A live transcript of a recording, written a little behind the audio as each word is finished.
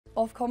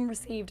Ofcom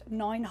received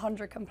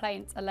 900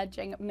 complaints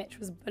alleging Mitch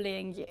was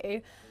bullying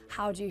you.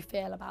 How do you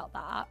feel about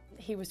that?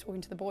 He was talking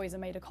to the boys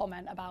and made a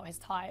comment about his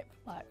type,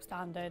 like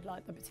standard,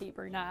 like the petite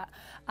brunette,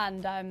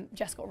 and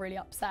Jess got really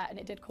upset and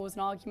it did cause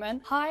an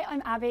argument. Hi,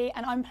 I'm Abby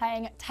and I'm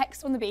playing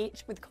Text on the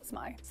Beach with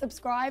Cosmo.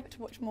 Subscribe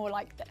to watch more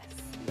like this.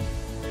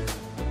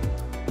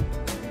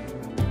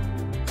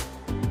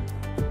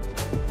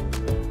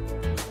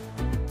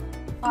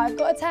 I've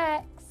got a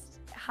text.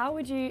 How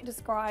would you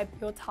describe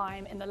your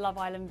time in the Love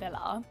Island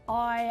villa?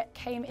 I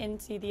came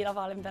into the Love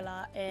Island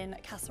villa in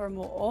Casa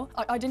Amor.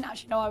 I didn't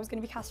actually know I was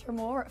going to be Casa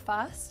Amor at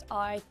first.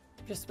 I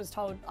just was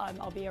told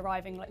I'll be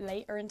arriving like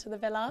later into the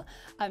villa,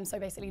 so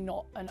basically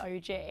not an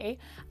OG.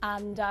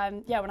 And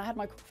yeah, when I had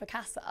my call for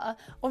Casa,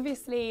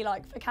 obviously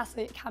like for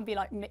Casa it can be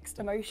like mixed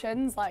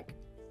emotions, like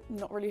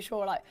not really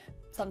sure, like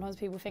sometimes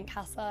people think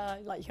Casa,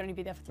 like you can only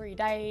be there for 3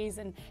 days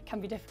and it can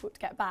be difficult to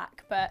get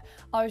back, but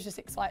I was just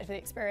excited for the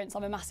experience.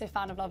 I'm a massive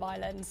fan of Love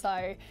Island,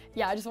 so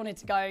yeah, I just wanted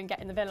to go and get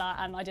in the villa,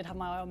 and I did have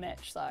my eye on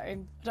Mitch, so I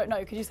don't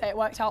know, could you say it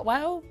worked out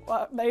well?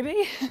 Well,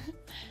 maybe.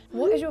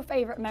 What is your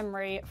favourite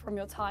memory from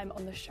your time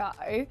on the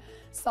show?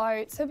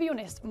 So to be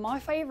honest, my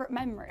favourite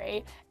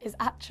memory is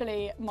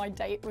actually my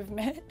date with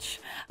Mitch.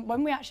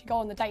 When we actually go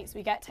on the dates,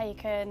 we get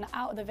taken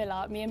out of the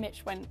villa. Me and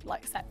Mitch went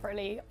like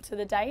separately to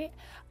the date,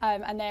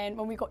 and then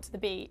when we got to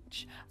the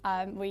beach,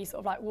 we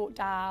sort of like walked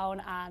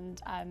down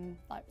and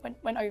like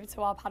went over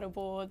to our paddle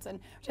boards and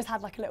just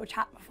had like a little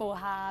chat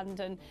beforehand.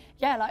 And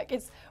yeah, like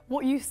it's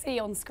what you see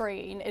on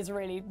screen is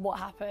really what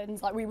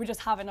happens. Like we were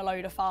just having a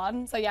load of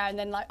fun. So yeah, and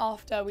then like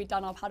after we'd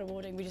done our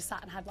paddleboarding, we just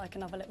sat and had like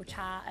another little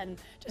chat and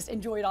just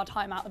enjoyed our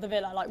time out of the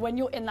villa. Like when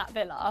you're in that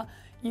villa,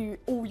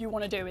 all you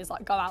want to do is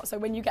like go out. So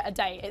when you get a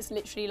date, it's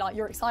literally like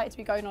you're excited to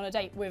be going on a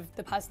date with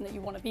the person that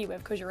you want to be with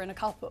because you're in a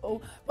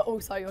couple, but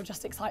also you're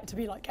just excited to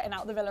be like getting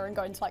out of the villa and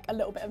going to like a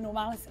little bit of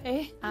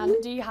normality. And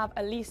do you have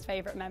a least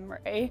favourite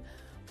memory?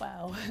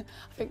 Well,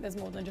 I think there's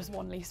more than just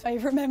one least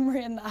favourite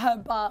memory in there,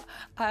 but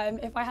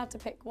if I had to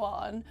pick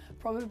one,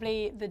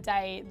 probably the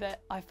day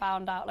that I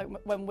found out, like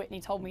when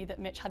Whitney told me that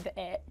Mitch had the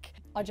ick.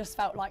 I just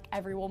felt like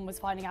everyone was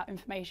finding out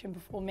information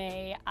before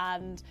me,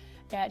 and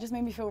yeah, it just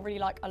made me feel really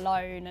like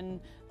alone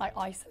and like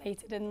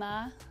isolated in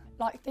there.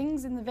 Like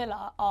things in the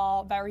villa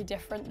are very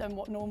different than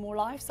what normal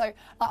life. So like,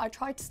 I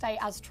tried to stay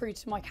as true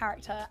to my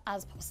character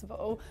as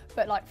possible.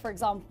 But like, for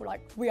example,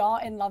 like we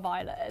are in Love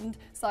Island.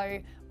 So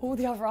all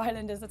the other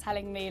islanders are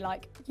telling me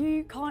like,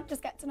 you can't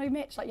just get to know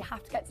Mitch, like you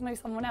have to get to know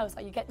someone else.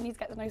 Like you need to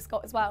get to know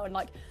Scott as well. And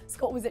like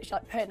Scott was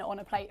literally like putting it on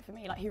a plate for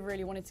me. Like he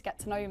really wanted to get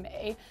to know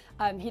me.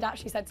 He'd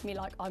actually said to me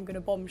like, I'm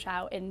gonna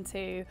bombshell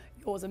into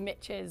yours and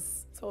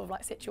Mitch's sort of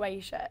like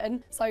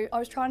situation. So I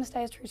was trying to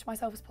stay as true to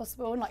myself as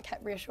possible and like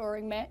kept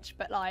reassuring Mitch,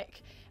 but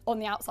like on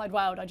the outside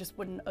world, I just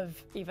wouldn't have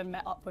even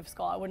met up with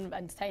Scott. I wouldn't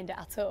have entertained it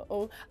at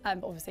all.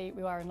 But obviously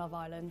we were in Love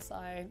Island, so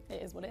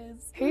it is what it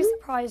is. Who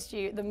surprised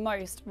you the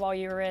most while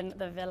you were in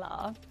the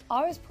villa?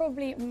 I was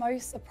probably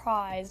most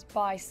surprised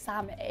by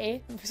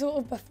Sammy. Sort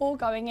of before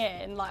going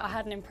in, like I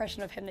had an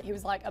impression of him that he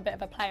was like a bit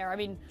of a player. I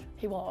mean,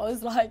 he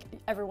was, like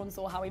everyone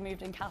saw how he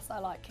moved in Casa,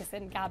 like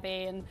kissing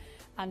Gabby and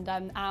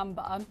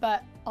Amber,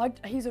 but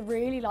he's a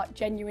really like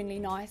genuinely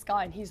nice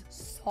guy, and he's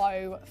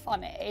so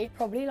funny.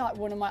 Probably like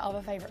one of my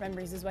other favourite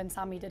memories is when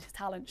Sammy did his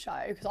talent show,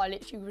 because I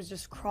literally was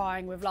just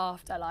crying with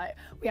laughter. Like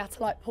we had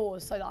to like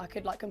pause so that I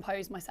could like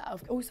compose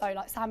myself. Also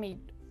like Sammy,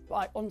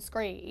 like on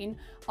screen,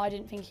 I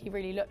didn't think he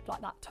really looked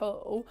like that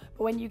tall,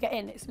 but when you get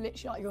in, it's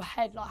literally like your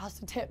head like has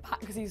to tip back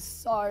because he's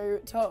so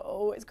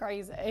tall. It's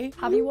crazy.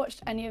 Have you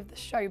watched any of the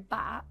show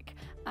back,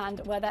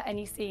 and were there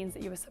any scenes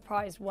that you were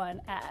surprised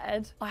weren't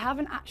aired? I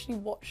haven't actually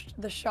watched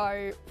the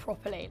show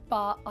properly,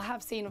 but I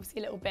have seen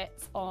obviously little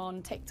bits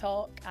on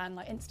TikTok and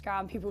like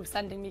Instagram, people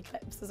sending me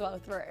clips as well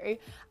through,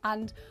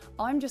 and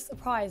I'm just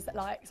surprised that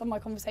like some of my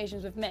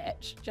conversations with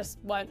Mitch just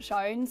weren't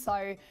shown.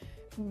 So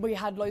we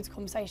had loads of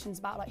conversations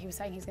about like he was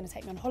saying he's going to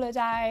take me on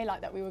holiday, like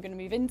that we were going to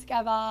move in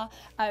together.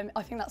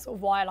 I think that's sort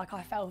of why like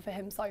I fell for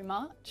him so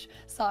much.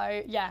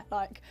 So yeah,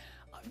 like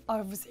I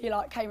obviously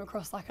like came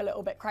across like a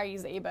little bit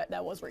crazy, but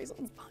there was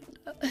reasons behind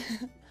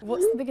it.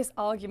 What's the biggest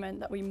argument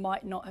that we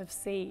might not have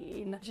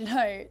seen? Do you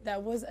know, there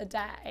was a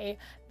day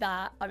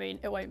that, I mean,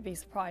 it won't be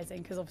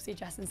surprising because obviously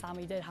Jess and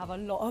Sammy did have a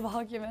lot of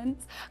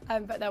arguments,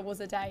 but there was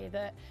a day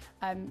that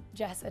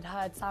Jess had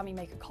heard Sammy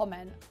make a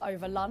comment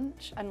over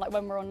lunch, and like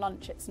when we're on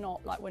lunch, it's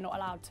not like we're not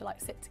allowed to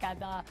like sit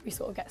together. We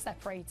sort of get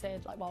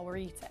separated like while we're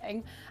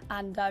eating,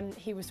 and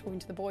he was talking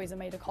to the boys and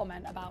made a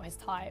comment about his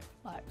type,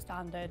 like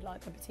standard,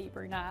 like the petite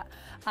brunette,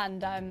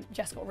 and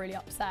Jess got really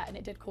upset and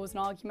it did cause an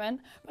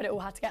argument, but it all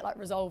had to get like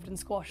resolved and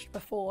squashed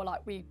before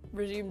like we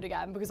resumed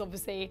again, because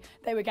obviously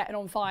they were getting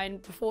on fine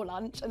before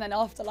lunch, and then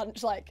after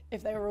lunch, like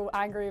if they were all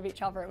angry with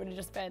each other, it would have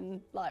just been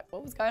like,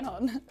 what was going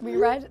on? We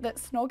read that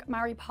Snog,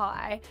 Marry,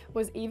 Pie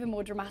was even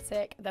more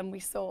dramatic than we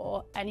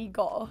saw. Any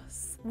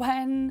goss?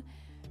 When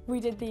we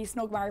did the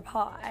Snog, Marry,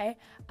 Pie,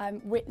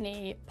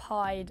 Whitney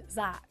pied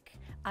Zach,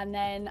 And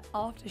then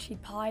after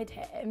she'd pied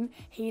him,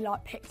 he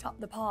like picked up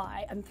the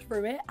pie and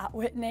threw it at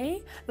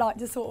Whitney, like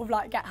to sort of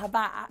like get her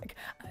back.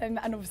 And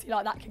obviously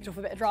like that kicked off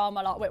a bit of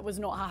drama, like Whit was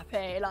not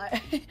happy.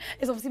 Like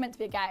it's obviously meant to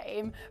be a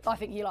game, but I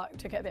think he like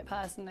took it a bit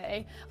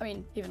personally. I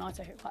mean, even I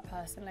took it quite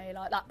personally.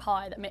 Like that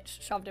pie that Mitch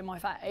shoved in my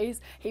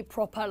face, he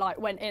proper like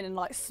went in and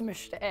like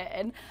smushed it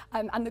in.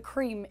 And the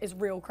cream is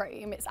real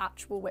cream, it's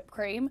actual whipped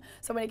cream.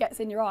 So when it gets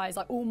in your eyes,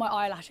 like all my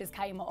eyelashes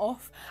came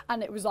off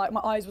and it was like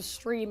my eyes were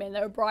streaming,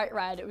 they were bright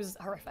red, it was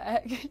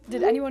horrific.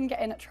 Did anyone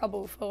get in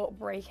trouble for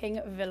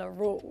breaking villa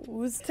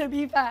rules? To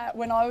be fair,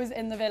 when I was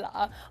in the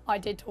villa, I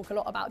did talk a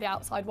lot about the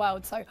outside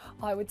world. So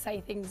I would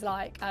say things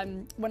like,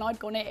 when I'd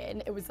gone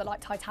in, it was the like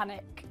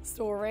Titanic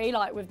story,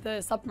 like with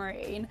the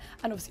submarine,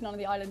 and obviously none of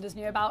the islanders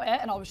knew about it,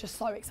 and I was just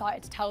so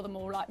excited to tell them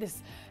all like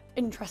this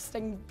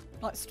interesting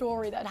like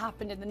story that had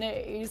happened in the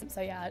news.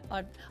 So yeah,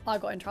 I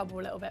got in trouble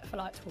a little bit for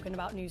like talking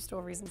about news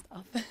stories and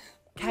stuff.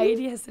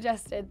 Katie has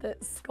suggested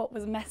that Scott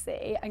was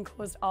messy and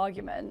caused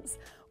arguments.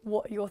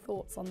 What are your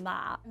thoughts on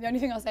that? The only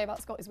thing I'll say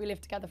about Scott is we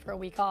lived together for a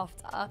week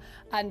after,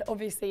 and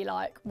obviously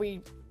like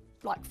we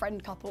like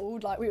friend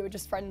coupled, like we were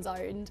just friend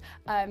zoned,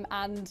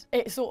 and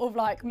it sort of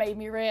like made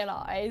me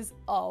realise,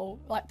 oh,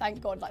 like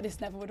thank God, like this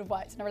never would have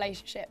worked in a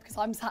relationship, because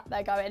I'm sat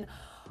there going,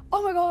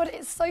 oh my God,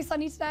 it's so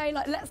sunny today,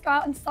 like let's go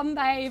out and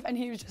sunbathe, and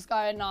he was just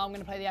going, no, I'm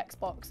gonna play the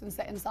Xbox and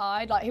sit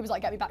inside. Like he was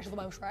like, get me back to the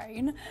Welsh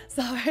rain.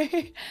 So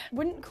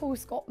wouldn't call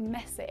Scott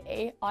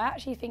messy. I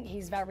actually think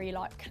he's very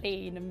like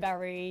clean and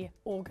very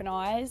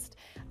organised.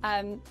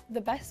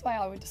 The best way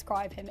I would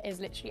describe him is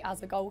literally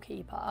as a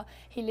goalkeeper.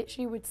 He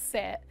literally would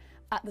sit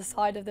at the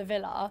side of the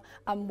villa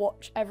and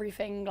watch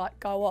everything like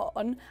go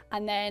on,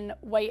 and then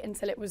wait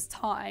until it was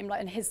time,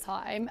 like in his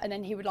time, and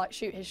then he would like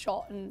shoot his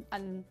shot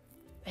and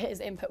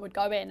his input would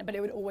go in, but it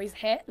would always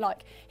hit.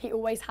 Like he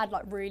always had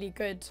like really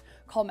good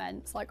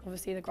comments, like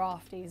obviously the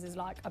Grafties is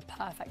like a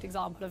perfect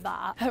example of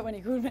that when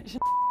he called Mitch.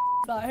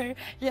 So,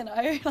 you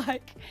know,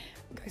 like,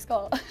 go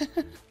Scott.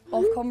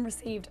 Ofcom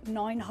received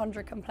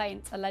 900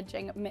 complaints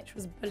alleging Mitch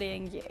was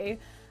bullying you.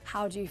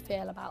 How do you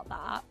feel about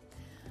that?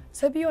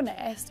 To be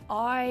honest,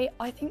 I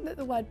think that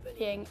the word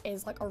bullying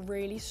is like a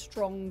really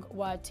strong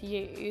word to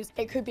use.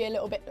 It could be a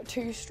little bit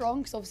too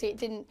strong, because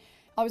obviously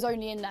I was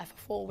only in there for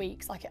 4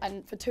 weeks, like,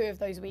 and for 2 of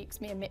those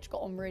weeks, me and Mitch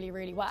got on really,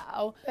 really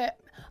well. But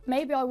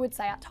maybe I would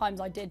say at times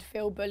I did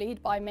feel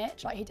bullied by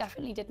Mitch. Like he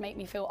definitely did make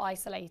me feel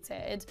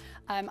isolated,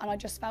 and I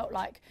just felt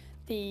like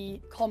the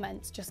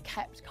comments just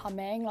kept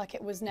coming, like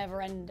it was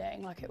never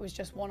ending, like it was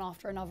just one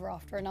after another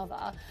after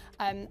another.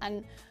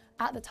 And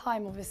at the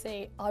time,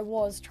 obviously, I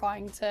was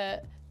trying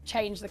to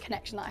change the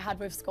connection that I had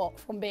with Scott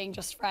from being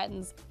just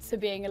friends to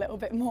being a little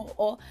bit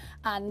more,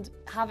 and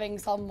having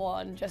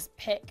someone just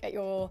pick at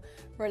your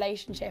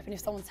relationship, and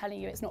if someone's telling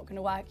you it's not going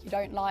to work, you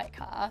don't like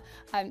her,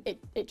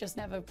 it just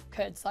never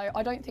could. So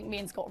I don't think me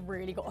and Scott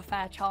really got a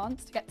fair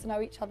chance to get to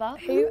know each other.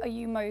 Who are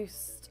you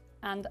most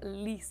and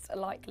least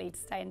likely to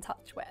stay in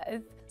touch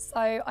with? So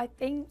I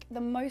think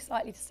the most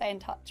likely to stay in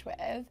touch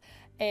with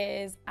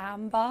is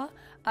Amber.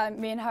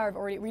 Me and her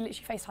we literally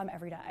FaceTime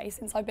every day.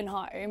 Since I've been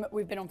home,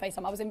 we've been on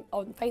FaceTime. I was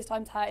on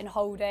FaceTime to her in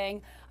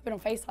holding. I've been on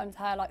FaceTime to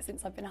her like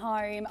since I've been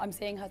home. I'm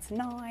seeing her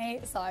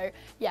tonight. So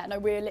yeah, no,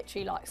 we're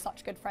literally like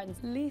such good friends.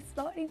 Least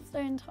likely to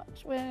stay in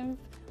touch with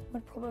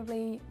would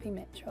probably be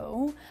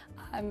Mitchell,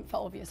 for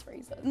obvious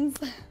reasons.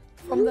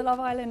 From the Love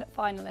Island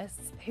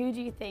finalists, who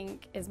do you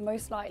think is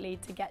most likely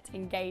to get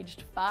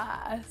engaged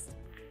first?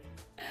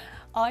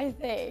 I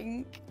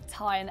think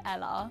Ty and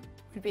Ella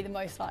would be the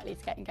most likely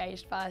to get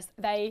engaged first.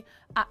 They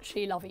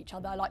actually love each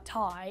other. Like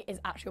Ty is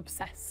actually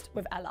obsessed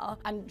with Ella,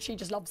 and she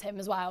just loves him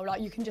as well. Like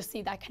you can just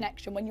see their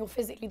connection when you're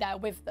physically there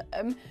with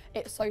them.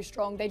 It's so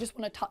strong. They just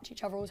want to touch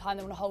each other all the time.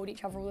 They want to hold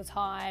each other all the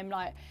time.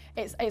 Like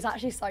it's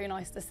actually so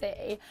nice to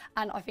see.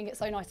 And I think it's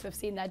so nice to have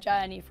seen their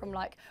journey from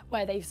like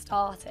where they've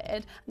started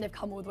and they've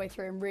come all the way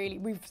through, and really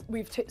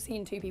we've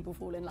seen 2 people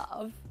fall in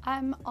love.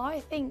 I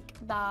think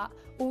that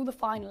all the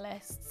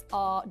finalists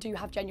do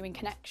have genuine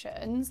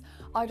connections.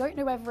 I don't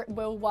know whether it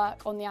will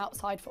work on the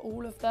outside for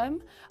all of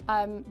them,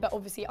 but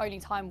obviously only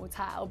time will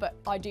tell, but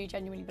I do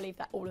genuinely believe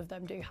that all of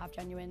them do have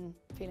genuine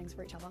feelings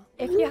for each other.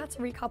 If you had to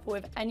recouple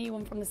with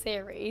anyone from the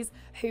series,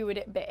 who would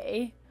it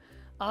be?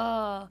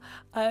 I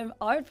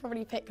would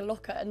probably pick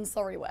Locker, and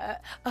sorry Whit,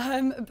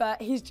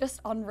 but he's just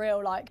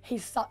unreal. Like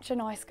he's such a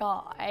nice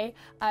guy.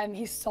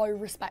 He's so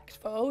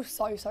respectful,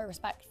 so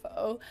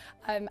respectful,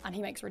 and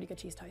he makes really good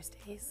cheese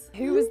toasties.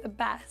 Who was the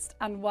best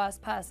and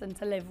worst person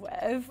to live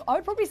with? I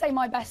would probably say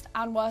my best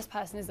and worst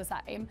person is the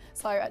same.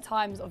 So at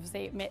times,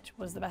 obviously, Mitch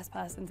was the best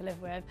person to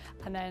live with,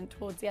 and then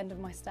towards the end of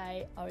my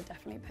stay, I would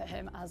definitely put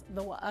him as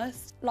the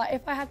worst. Like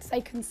if I had to say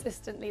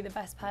consistently the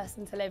best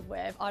person to live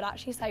with, I'd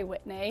actually say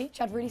Whitney.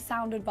 She had really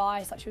sound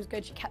advice, like she was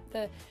good, she kept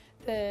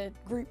the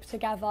group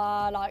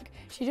together, like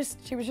she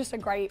was just a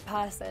great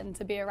person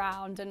to be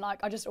around, and like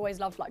I just always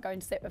loved like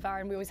going to sit with her,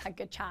 and we always had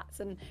good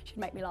chats and she'd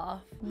make me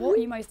laugh. What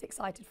are you most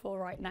excited for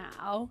right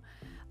now?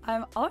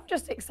 I'm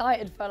just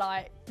excited for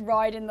like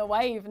riding the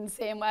wave and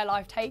seeing where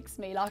life takes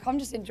me. Like I'm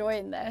just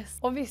enjoying this.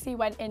 Obviously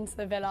went into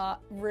the villa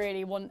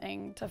really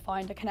wanting to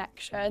find a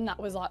connection. That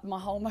was like my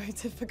whole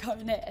motive for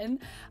going in.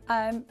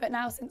 But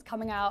now since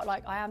coming out,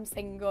 like I am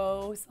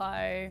single,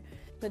 so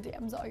the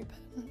DMs are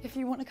open. If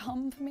you want to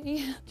come for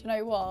me. Do you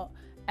know what?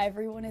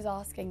 Everyone is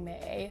asking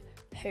me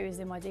who's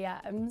in my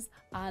DMs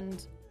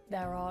and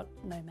there are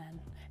no men.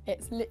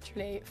 It's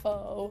literally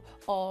full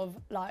of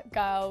like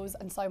girls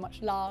and so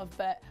much love,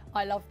 but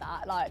I love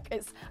that. Like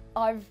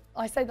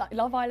I said like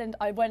Love Island,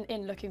 I went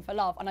in looking for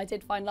love and I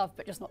did find love,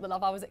 but just not the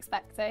love I was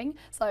expecting.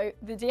 So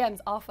the DMs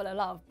are full of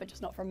love, but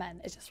just not from men.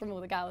 It's just from all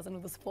the girls and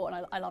all the support,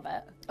 and I love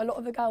it. A lot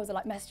of the girls are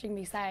like messaging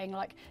me saying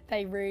like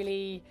they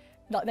really,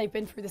 like they've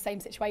been through the same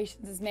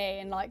situations as me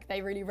and like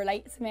they really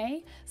relate to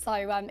me. So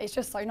it's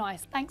just so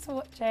nice. Thanks for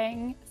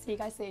watching. See you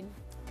guys soon.